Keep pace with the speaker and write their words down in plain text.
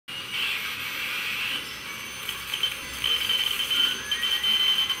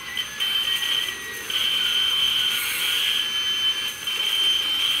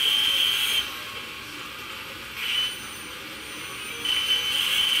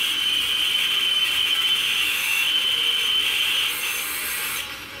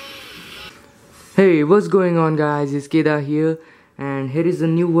Hey, what's going on guys, it's Keda here, and here is a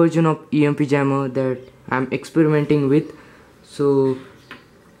new version of Emp Jammer that I'm experimenting with. So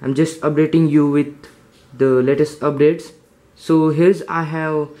I'm just updating you with the latest updates. So here's I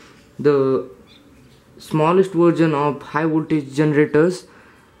have the smallest version of high voltage generators.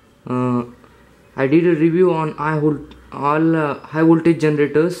 I did a review on all high voltage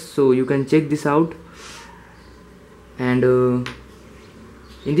generators, so you can check this out. And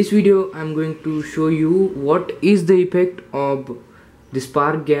in this video I'm going to show you what is the effect of the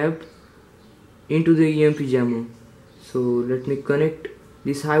spark gap into the Emp jammer. So let me connect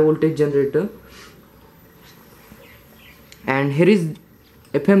this high voltage generator, and here is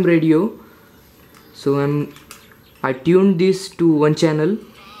FM radio. So I tuned this to one channel.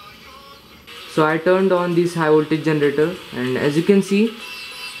 So I turned on this high voltage generator, and as you can see,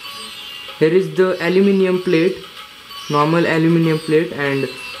 here is the aluminium plate, normal aluminium plate, and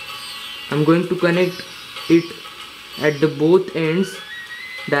I'm going to connect it at the both ends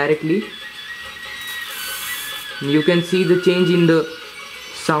directly. You can see the change in the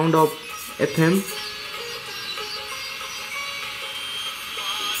sound of FM.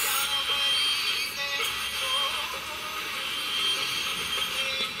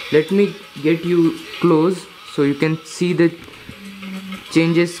 Let me get you close so you can see the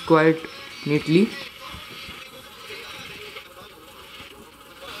changes quite neatly.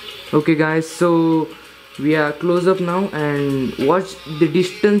 Okay guys, so we are close up now, and watch the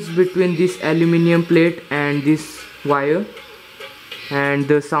distance between this aluminium plate and this wire and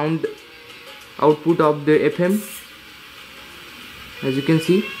the sound output of the FM, as you can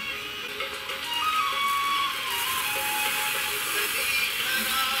see.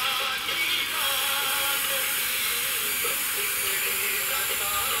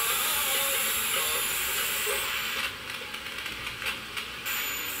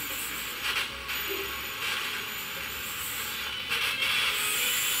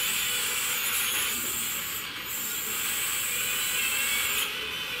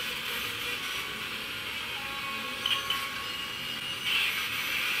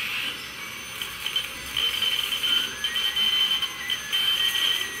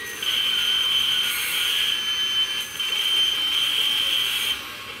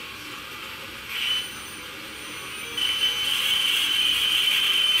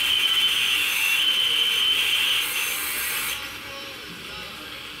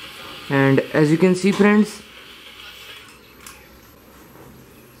 And as you can see friends,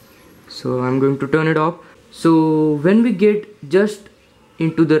 so I'm going to turn it off. So when we get just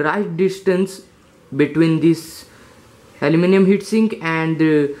into the right distance between this aluminum heatsink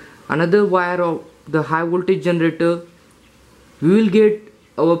and another wire of the high voltage generator, we will get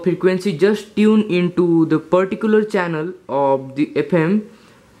our frequency just tuned into the particular channel of the FM.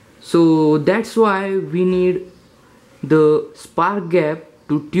 So that's why we need the spark gap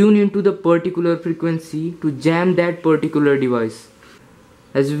to tune into the particular frequency to jam that particular device.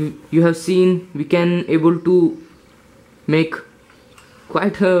 As you have seen, we can able to make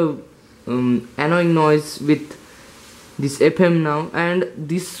quite a annoying noise with this FM now, and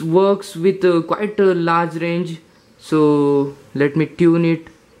this works with quite a large range. So let me tune it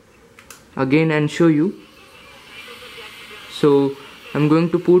again and show you. So I'm going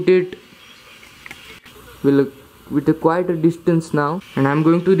to put it with a quite a distance now, and I'm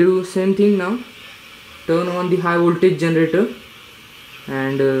going to do same thing now. Turn on the high voltage generator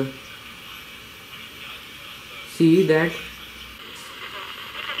and see that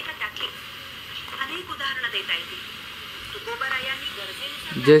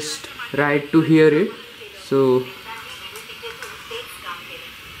just right to hear it. So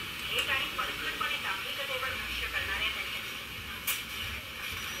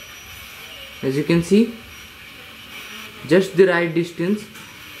as you can see, just the right distance,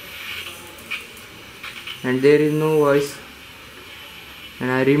 and there is no voice.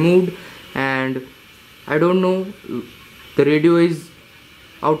 And I removed, and I don't know, the radio is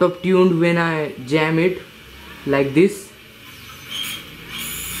out of tune when I jam it like this.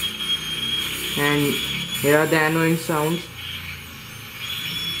 And here are the annoying sounds.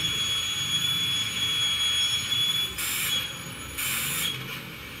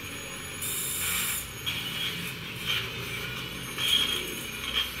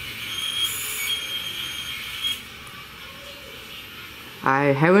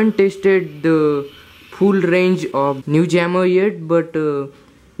 I haven't tested the full range of new jammer yet, but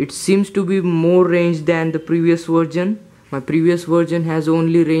it seems to be more range than the previous version. My previous version has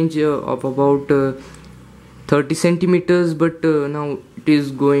only range of about 30 centimeters, but now it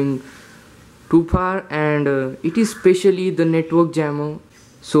is going too far, and it is specially the network jammer.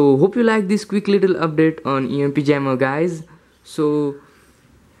 So hope you like this quick little update on EMP Jammer, guys. So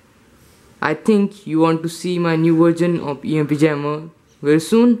I think you want to see my new version of EMP Jammer very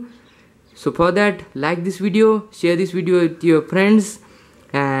soon. So for that, like this video, share this video with your friends,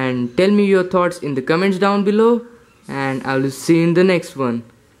 and tell me your thoughts in the comments down below, and I will see you in the next one.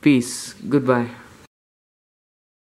 Peace. Goodbye.